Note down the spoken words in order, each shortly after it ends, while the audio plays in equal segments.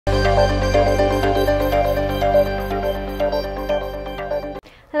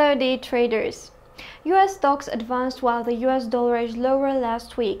intraday traders. U.S. stocks advanced while the U.S. dollar edged lower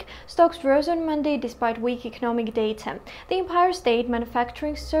last week. Stocks rose on Monday despite weak economic data. The Empire State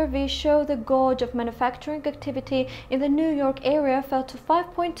Manufacturing Survey showed the gauge of manufacturing activity in the New York area fell to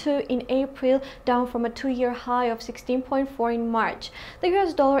 5.2 in April, down from a two-year high of 16.4 in March. The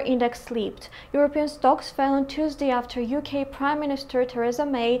U.S. dollar index slipped. European stocks fell on Tuesday after UK Prime Minister Theresa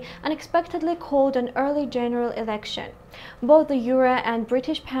May unexpectedly called an early general election. Both the euro and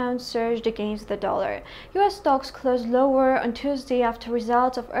British pound surged against the dollar. U.S. stocks closed lower on Tuesday after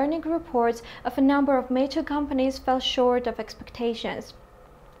results of earnings reports of a number of major companies fell short of expectations.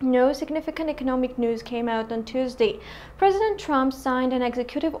 No significant economic news came out on Tuesday. President Trump signed an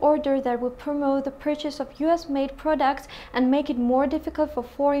executive order that will promote the purchase of U.S.-made products and make it more difficult for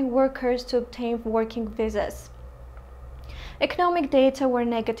foreign workers to obtain working visas. Economic data were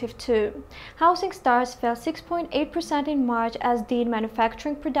negative too. Housing starts fell 6.8% in March, as did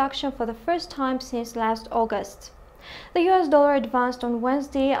manufacturing production for the first time since last August. The U.S. dollar advanced on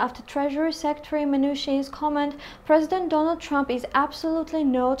Wednesday after Treasury Secretary Mnuchin's comment, "President Donald Trump is absolutely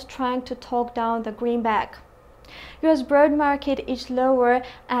not trying to talk down the greenback." U.S. broad market edged lower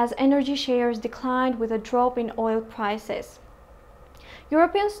as energy shares declined with a drop in oil prices.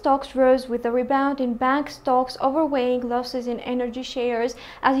 European stocks rose with a rebound in bank stocks overweighing losses in energy shares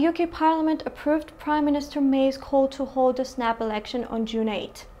as UK Parliament approved Prime Minister May's call to hold a snap election on June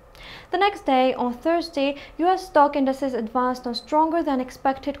 8. The next day, on Thursday, U.S. stock indices advanced on stronger than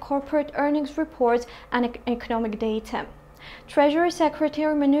expected corporate earnings reports and economic data. Treasury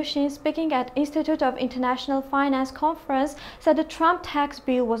Secretary Mnuchin, speaking at Institute of International Finance conference, said the Trump tax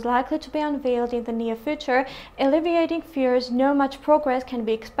bill was likely to be unveiled in the near future, alleviating fears no much progress can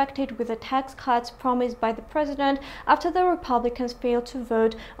be expected with the tax cuts promised by the president after the Republicans failed to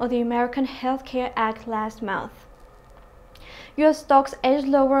vote on the American Health Care Act last month. U.S. stocks edged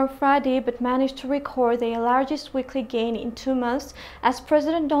lower on Friday but managed to record their largest weekly gain in 2 months as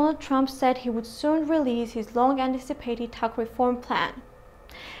President Donald Trump said he would soon release his long-anticipated tax reform plan.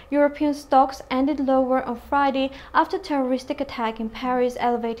 European stocks ended lower on Friday after terroristic attack in Paris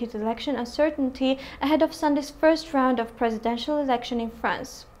elevated election uncertainty ahead of Sunday's first round of presidential election in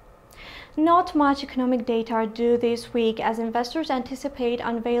France. Not much economic data are due this week as investors anticipate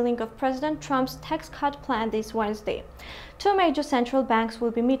unveiling of President Trump's tax cut plan this Wednesday. Two major central banks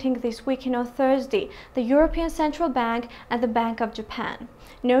will be meeting this weekend on Thursday, the European Central Bank and the Bank of Japan.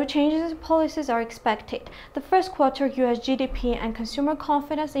 No changes in policies are expected. The first quarter U.S. GDP and Consumer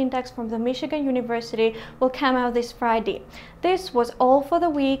Confidence Index from the Michigan University will come out this Friday. This was all for the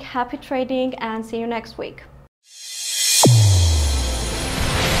week. Happy trading and see you next week.